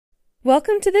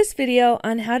Welcome to this video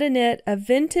on how to knit a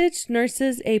vintage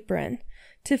nurse's apron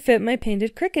to fit my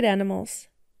painted cricket animals.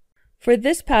 For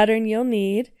this pattern you'll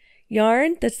need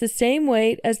yarn that's the same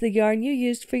weight as the yarn you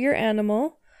used for your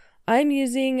animal. I'm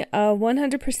using a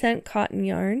 100% cotton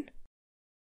yarn.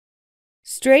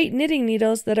 Straight knitting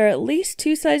needles that are at least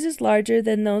 2 sizes larger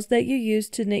than those that you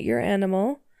used to knit your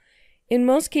animal. In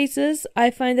most cases,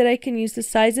 I find that I can use the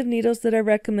size of needles that are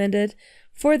recommended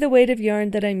for the weight of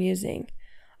yarn that I'm using.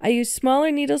 I use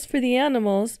smaller needles for the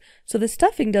animals so the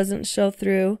stuffing doesn't show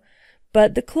through,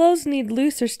 but the clothes need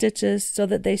looser stitches so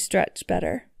that they stretch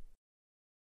better.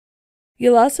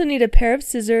 You'll also need a pair of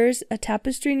scissors, a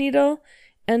tapestry needle,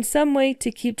 and some way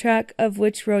to keep track of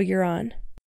which row you're on.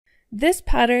 This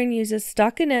pattern uses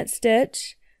stockinette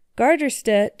stitch, garter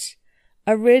stitch,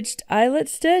 a ridged eyelet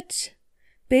stitch,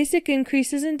 basic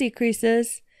increases and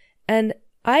decreases, and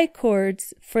eye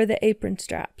cords for the apron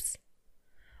straps.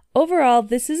 Overall,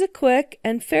 this is a quick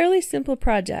and fairly simple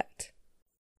project.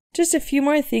 Just a few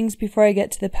more things before I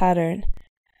get to the pattern.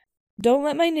 Don't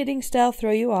let my knitting style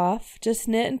throw you off. Just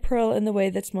knit and purl in the way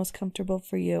that's most comfortable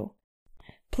for you.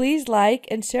 Please like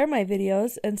and share my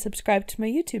videos and subscribe to my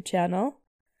YouTube channel.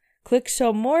 Click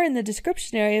Show More in the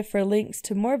description area for links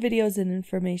to more videos and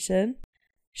information.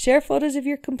 Share photos of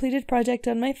your completed project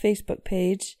on my Facebook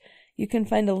page. You can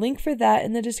find a link for that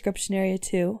in the description area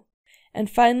too. And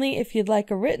finally, if you'd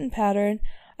like a written pattern,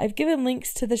 I've given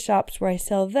links to the shops where I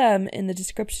sell them in the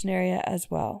description area as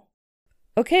well.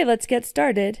 Okay, let's get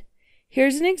started.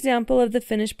 Here's an example of the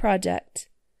finished project.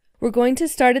 We're going to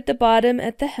start at the bottom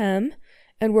at the hem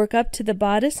and work up to the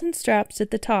bodice and straps at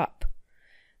the top.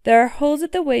 There are holes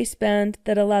at the waistband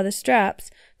that allow the straps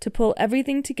to pull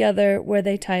everything together where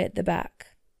they tie at the back.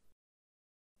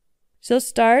 So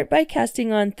start by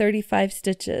casting on 35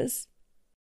 stitches.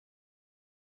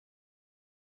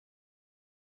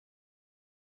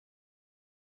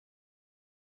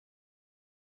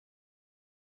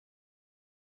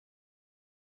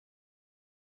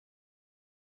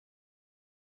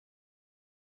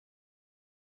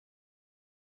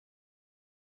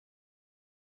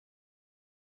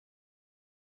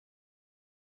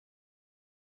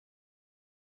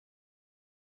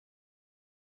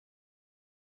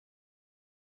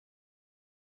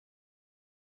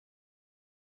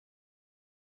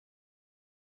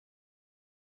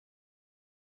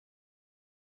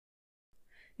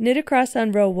 Knit across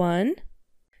on row 1,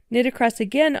 knit across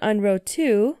again on row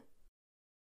 2,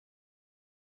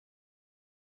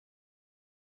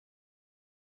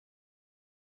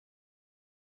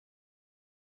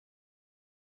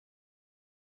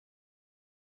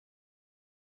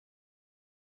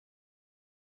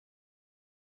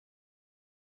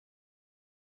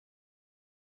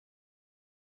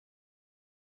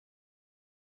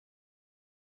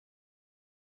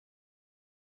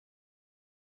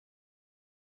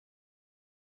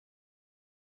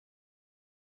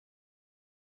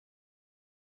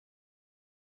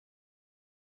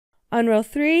 on row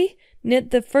 3,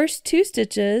 knit the first 2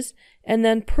 stitches and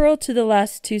then purl to the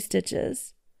last 2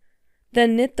 stitches.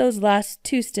 Then knit those last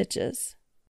 2 stitches.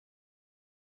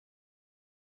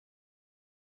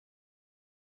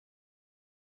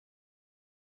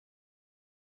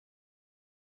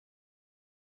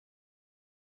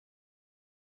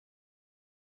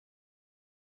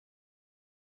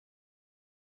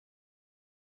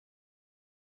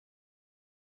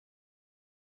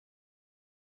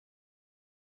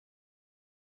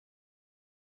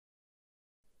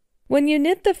 When you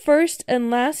knit the first and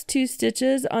last 2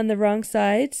 stitches on the wrong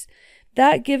sides,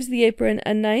 that gives the apron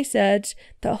a nice edge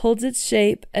that holds its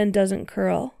shape and doesn't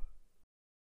curl.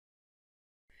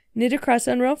 Knit across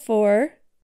on row 4.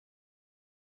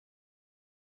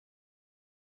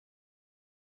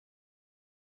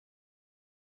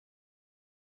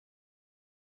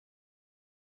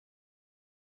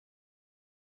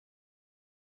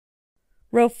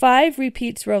 Row 5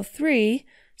 repeats row 3,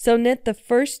 so knit the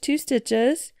first 2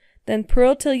 stitches, then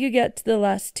purl till you get to the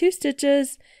last 2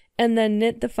 stitches, and then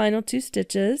knit the final 2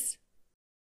 stitches.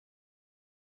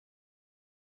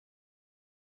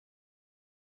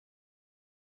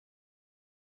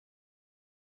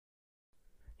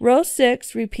 Row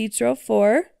 6 repeats row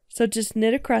 4, so just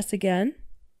knit across again.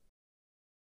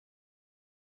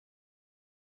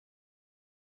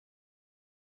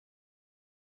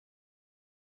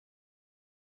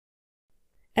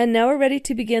 And now we're ready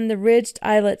to begin the ridged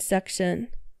eyelet section.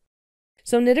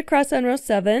 So knit across on row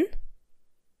 7.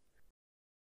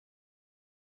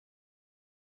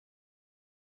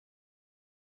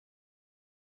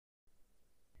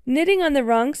 Knitting on the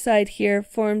wrong side here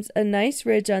forms a nice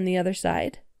ridge on the other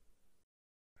side.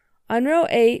 On row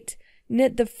 8,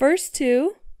 knit the first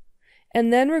 2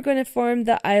 And then we're going to form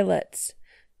the eyelets.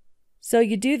 So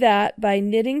you do that by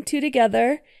knitting 2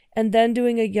 together and then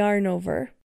doing a yarn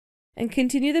over. And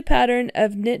continue the pattern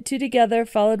of knit 2 together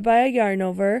followed by a yarn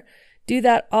over. Do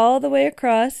that all the way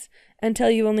across until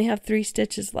you only have 3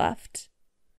 stitches left.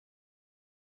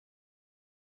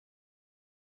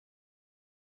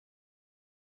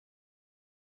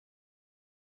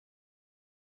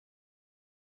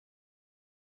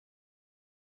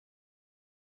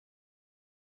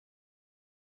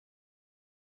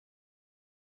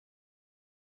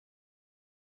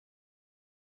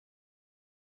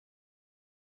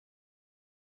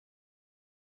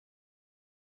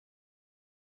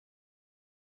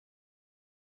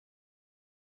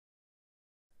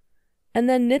 And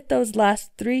then knit those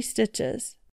last 3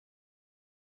 stitches.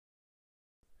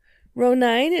 Row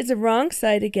 9 is the wrong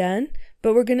side again,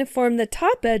 but we're going to form the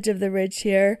top edge of the ridge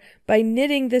here by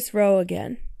knitting this row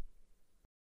again.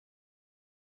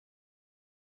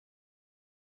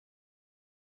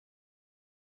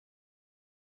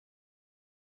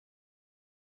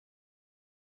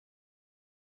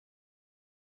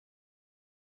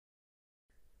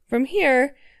 From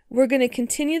here, we're going to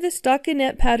continue the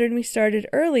stockinette pattern we started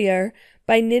earlier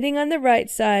by knitting on the right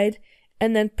side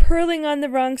and then purling on the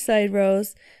wrong side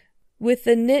rows with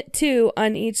the knit 2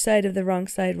 on each side of the wrong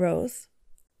side rows.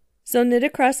 So knit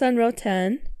across on row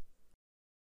 10.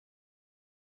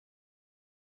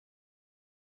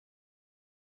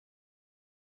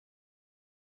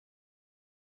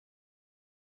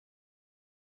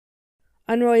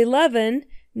 On row 11,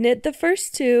 knit the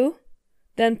first 2,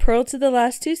 then purl to the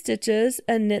last 2 stitches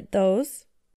and knit those.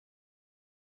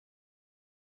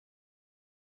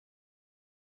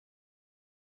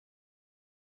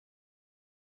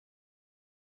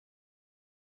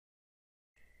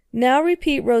 Now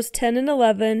repeat rows 10 and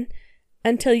 11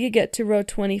 until you get to row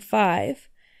 25,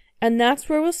 and that's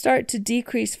where we'll start to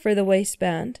decrease for the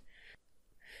waistband.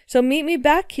 So meet me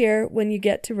back here when you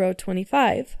get to row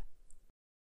 25.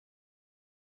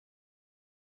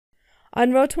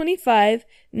 On row 25,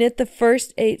 knit the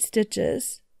first 8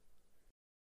 stitches.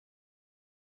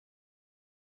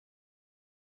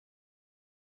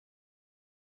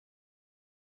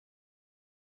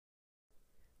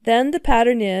 Then the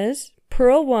pattern is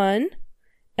purl 1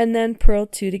 and then purl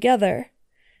 2 together.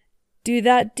 Do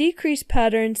that decrease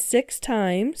pattern 6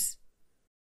 times.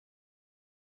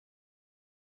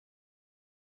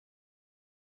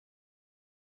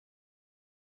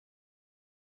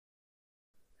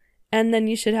 And then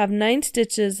you should have 9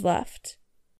 stitches left.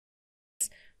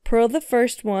 Purl the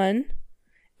first one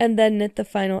and then knit the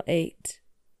final 8.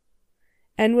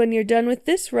 And when you're done with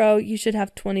this row, you should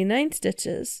have 29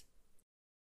 stitches.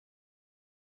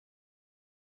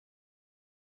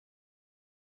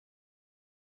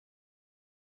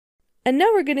 And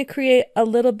now we're going to create a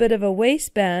little bit of a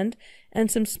waistband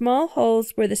and some small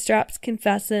holes where the straps can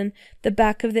fasten the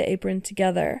back of the apron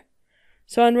together.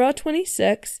 So on row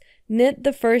 26, knit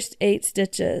the first 8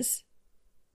 stitches.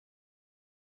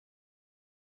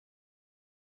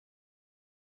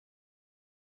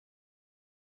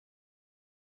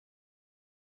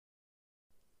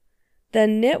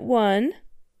 Then knit 1,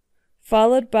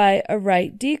 followed by a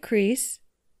right decrease.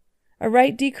 A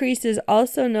right decrease is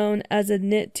also known as a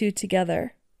knit 2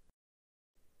 together.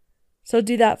 So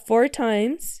do that 4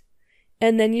 times,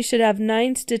 and then you should have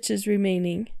 9 stitches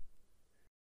remaining.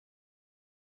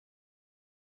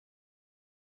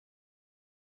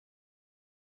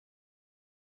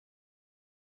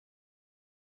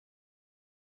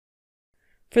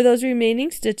 For those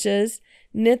remaining stitches,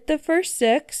 knit the first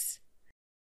 6,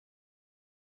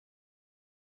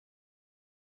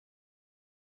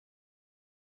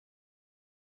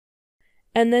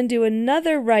 and then do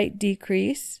another right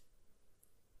decrease,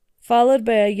 followed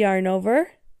by a yarn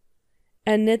over,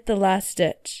 and knit the last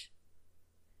stitch.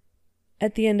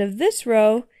 At the end of this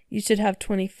row, you should have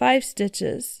 25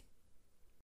 stitches.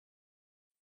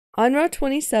 On row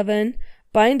 27,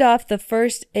 bind off the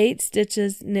first 8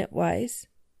 stitches knitwise.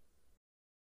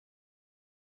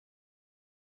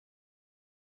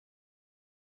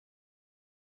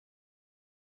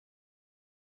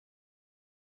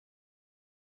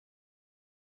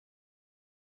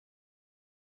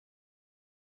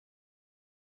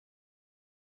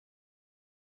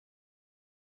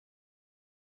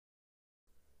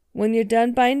 When you're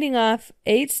done binding off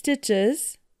 8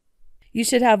 stitches, you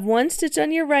should have 1 stitch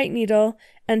on your right needle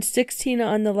and 16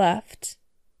 on the left.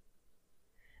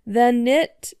 Then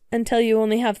knit until you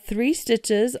only have 3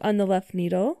 stitches on the left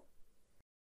needle.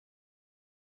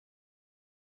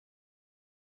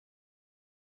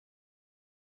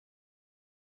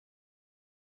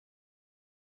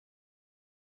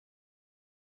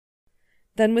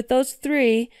 Then with those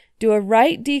 3, do a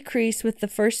right decrease with the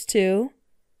first 2,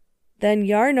 then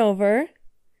yarn over,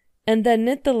 and then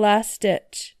knit the last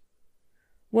stitch.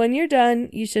 When you're done,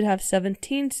 you should have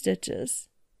 17 stitches.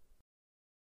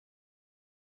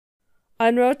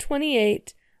 On row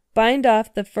 28, bind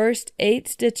off the first 8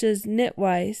 stitches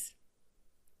knitwise.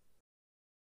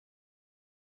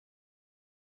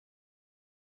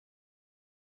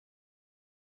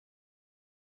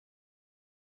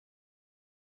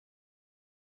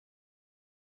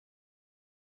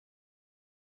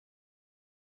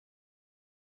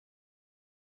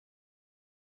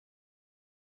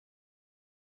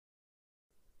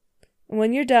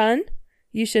 When you're done,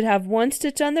 you should have 1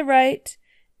 stitch on the right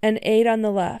and 8 on the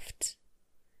left.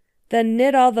 Then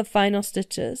knit all the final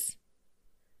stitches.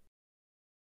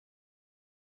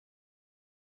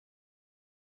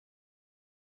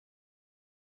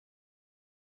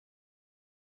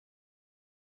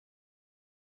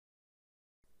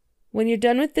 When you're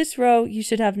done with this row, you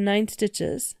should have 9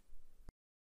 stitches.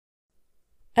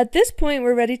 At this point,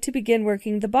 we're ready to begin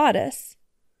working the bodice.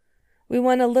 We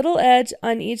want a little edge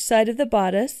on each side of the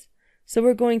bodice, so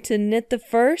we're going to knit the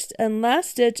first and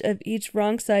last stitch of each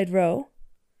wrong side row.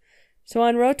 So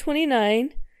on row 29,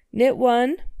 knit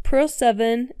 1, purl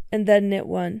 7, and then knit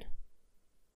 1.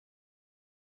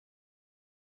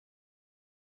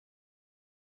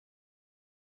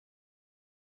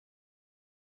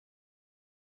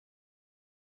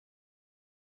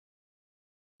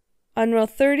 On row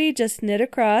 30, just knit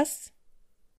across.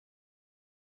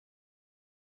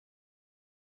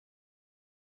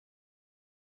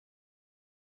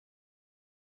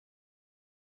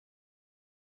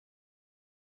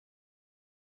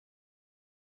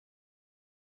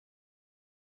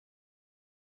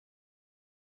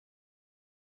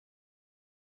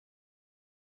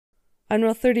 On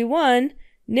row 31,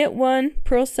 knit 1,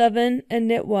 purl 7, and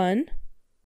knit 1.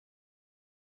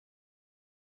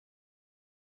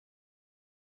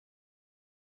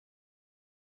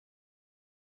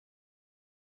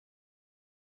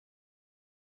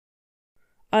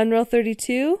 On row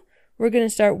 32, we're going to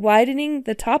start widening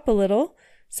the top a little.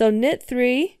 So knit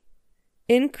 3,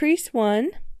 increase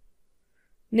 1,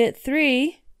 knit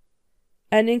 3,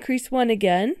 and increase 1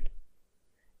 again,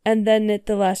 and then knit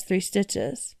the last 3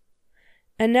 stitches.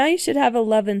 And now you should have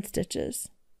 11 stitches.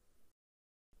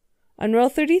 On row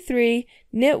 33,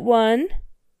 knit 1,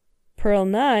 purl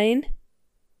 9,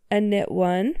 and knit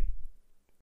 1.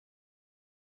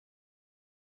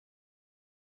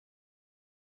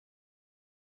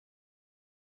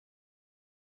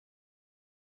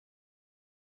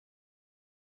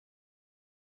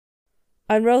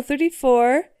 On row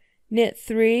 34, knit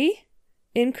 3,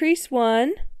 increase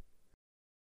 1,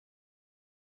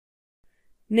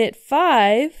 knit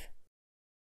 5,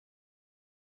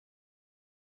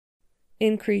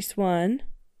 increase 1,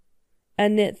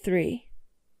 and knit 3.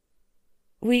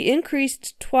 We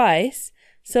increased twice,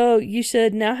 so you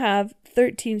should now have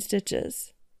 13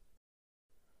 stitches.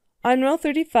 On row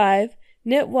 35,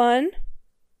 knit 1,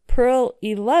 purl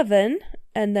 11,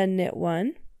 and then knit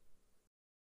 1.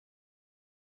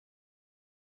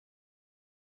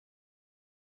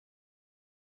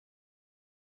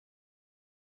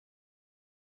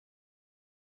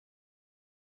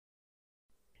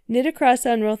 Knit across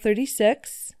on row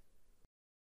 36.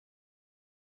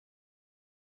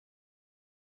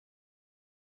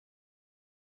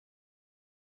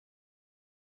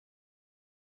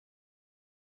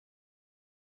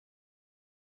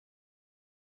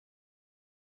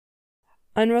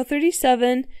 On row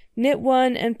 37, knit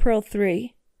 1 and purl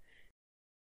 3.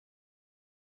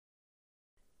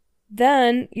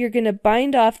 Then you're going to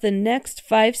bind off the next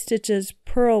 5 stitches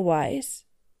purlwise.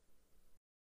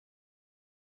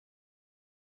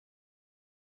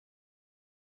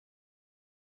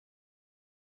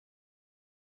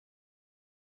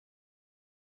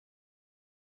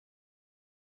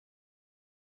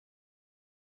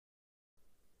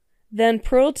 Then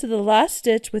purl to the last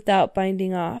stitch without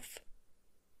binding off.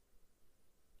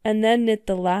 And then knit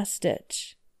the last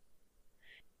stitch.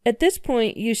 At this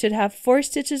point, you should have 4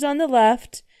 stitches on the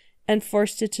left and 4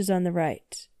 stitches on the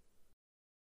right.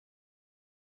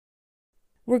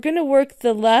 We're going to work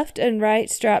the left and right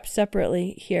strap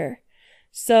separately here.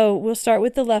 So we'll start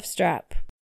with the left strap.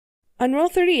 On row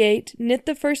 38, knit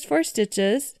the first 4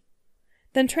 stitches,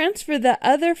 then transfer the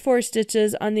other 4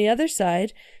 stitches on the other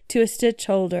side to a stitch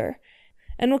holder.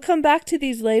 And we'll come back to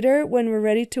these later when we're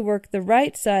ready to work the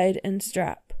right side and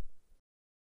strap.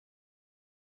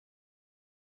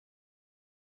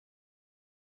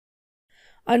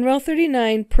 On row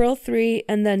 39, purl 3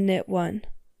 and then knit 1.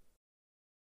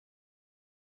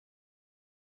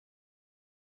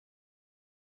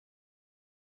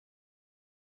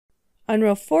 On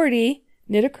row 40,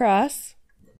 knit across.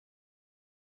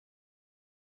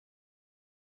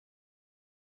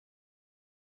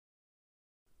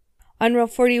 On row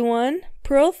 41,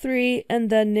 purl 3 and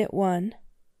then knit 1.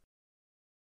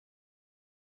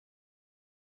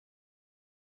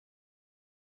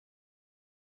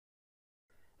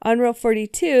 On row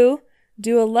 42,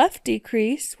 do a left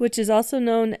decrease, which is also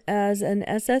known as an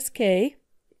SSK,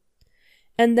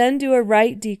 and then do a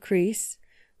right decrease,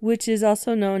 which is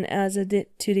also known as a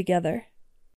knit 2 together.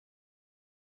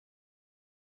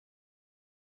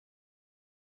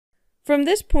 From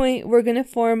this point, we're going to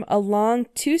form a long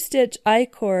 2-stitch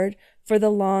I-cord for the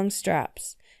long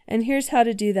straps, and here's how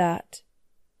to do that.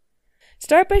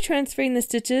 Start by transferring the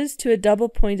stitches to a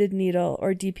double-pointed needle,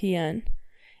 or DPN,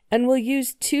 and we'll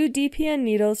use 2 DPN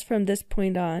needles from this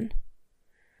point on.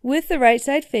 With the right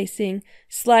side facing,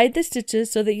 slide the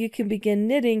stitches so that you can begin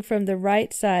knitting from the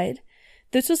right side.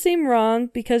 This will seem wrong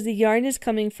because the yarn is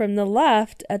coming from the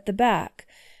left at the back,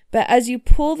 but as you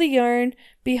pull the yarn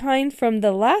behind from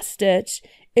the last stitch,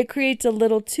 it creates a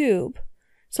little tube.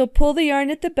 So pull the yarn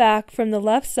at the back from the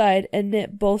left side and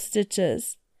knit both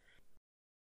stitches.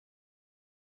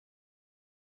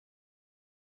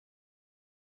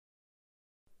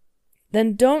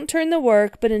 Then don't turn the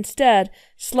work, but instead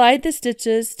slide the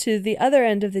stitches to the other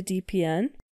end of the DPN,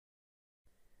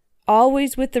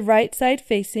 always with the right side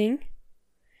facing,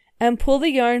 and pull the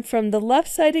yarn from the left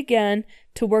side again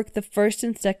to work the first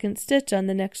and second stitch on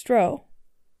the next row.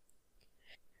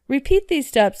 Repeat these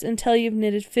steps until you've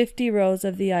knitted 50 rows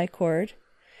of the I-cord.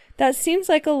 That seems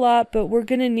like a lot, but we're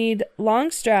going to need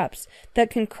long straps that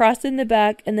can cross in the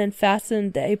back and then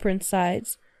fasten the apron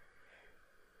sides.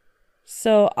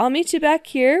 So I'll meet you back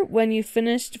here when you've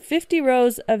finished 50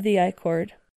 rows of the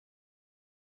I-cord.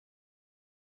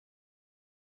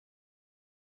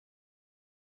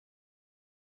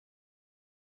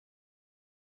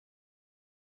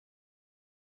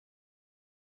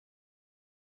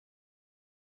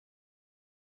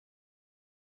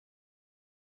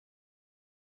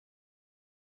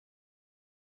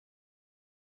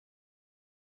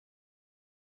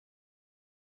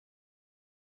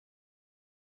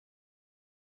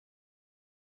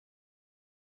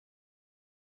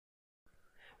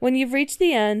 When you've reached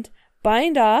the end,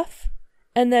 bind off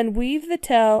and then weave the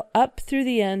tail up through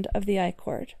the end of the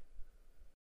I-cord.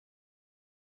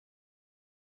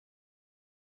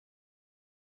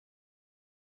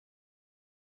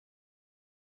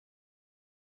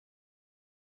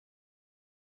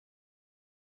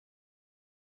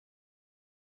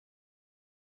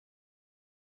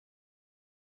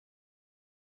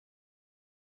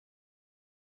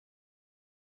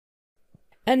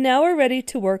 And now we're ready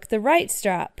to work the right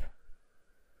strap.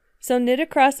 So knit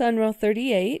across on row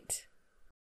 38.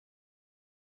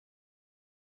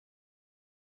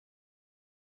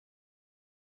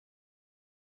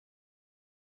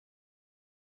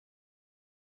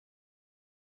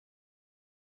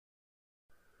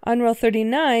 On row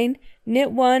 39,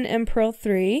 knit 1 and purl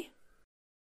 3.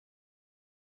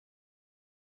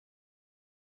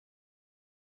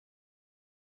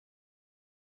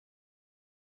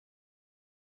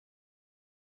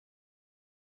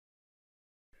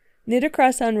 Knit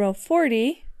across on row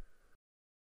 40.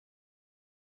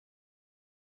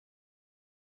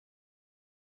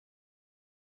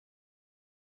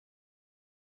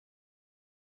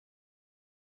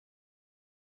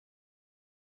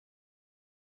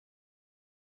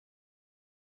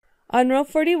 On row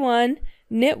 41,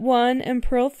 knit 1 and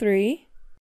purl 3.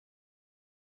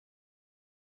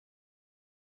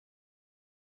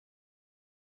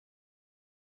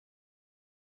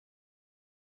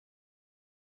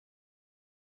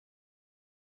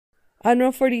 On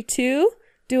row 42,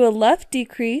 do a left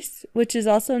decrease, which is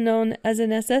also known as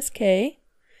an SSK,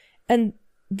 and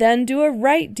then do a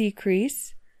right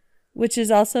decrease, which is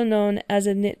also known as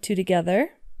a knit 2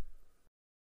 together.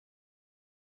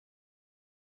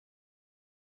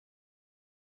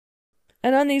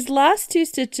 And on these last 2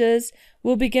 stitches,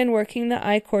 we'll begin working the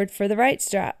I-cord for the right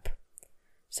strap.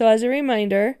 So as a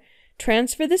reminder,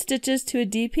 transfer the stitches to a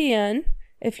DPN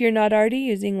if you're not already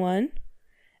using one,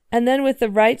 and then with the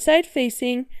right side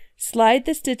facing, slide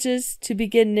the stitches to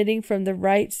begin knitting from the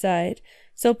right side.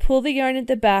 So pull the yarn at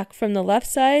the back from the left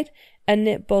side and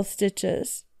knit both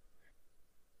stitches.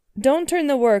 Don't turn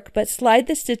the work, but slide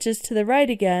the stitches to the right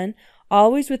again,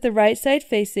 always with the right side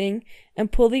facing,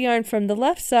 and pull the yarn from the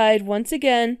left side once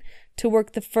again to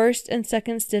work the first and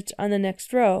second stitch on the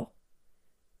next row.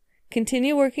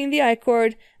 Continue working the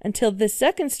I-cord until the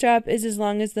second strap is as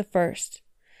long as the first.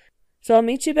 So I'll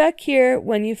meet you back here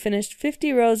when you've finished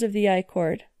 50 rows of the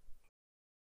I-cord.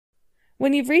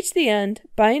 When you've reached the end,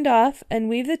 bind off and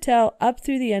weave the tail up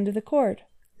through the end of the cord.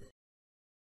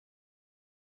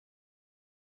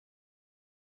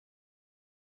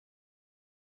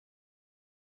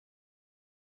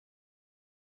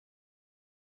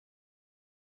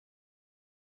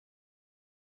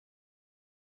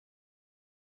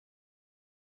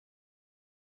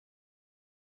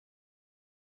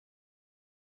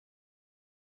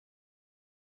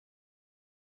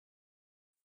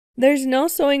 There's no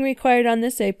sewing required on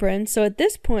this apron, so at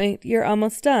this point you're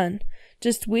almost done.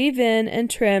 Just weave in and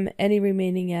trim any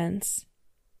remaining ends.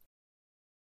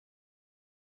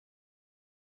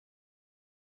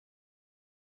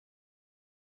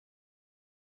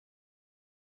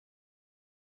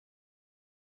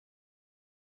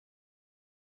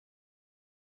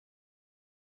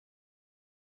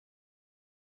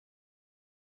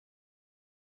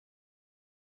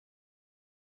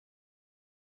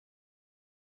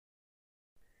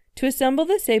 To assemble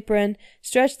this apron,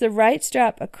 stretch the right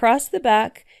strap across the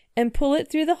back and pull it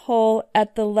through the hole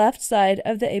at the left side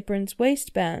of the apron's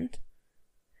waistband.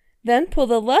 Then pull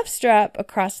the left strap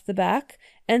across the back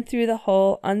and through the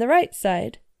hole on the right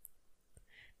side.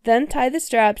 Then tie the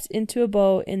straps into a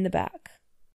bow in the back.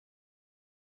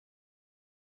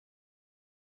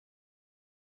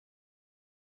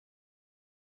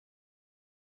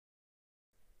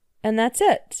 And that's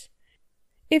it.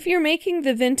 If you're making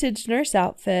the vintage nurse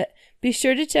outfit, be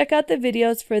sure to check out the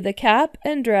videos for the cap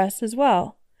and dress as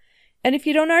well. And if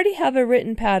you don't already have a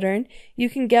written pattern, you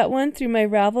can get one through my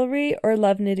Ravelry or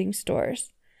Love Knitting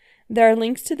stores. There are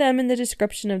links to them in the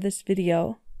description of this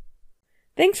video.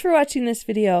 Thanks for watching this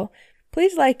video.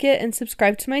 Please like it and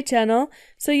subscribe to my channel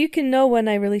so you can know when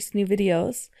I release new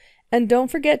videos. And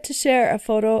don't forget to share a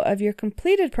photo of your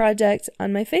completed project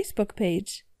on my Facebook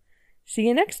page. See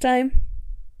you next time!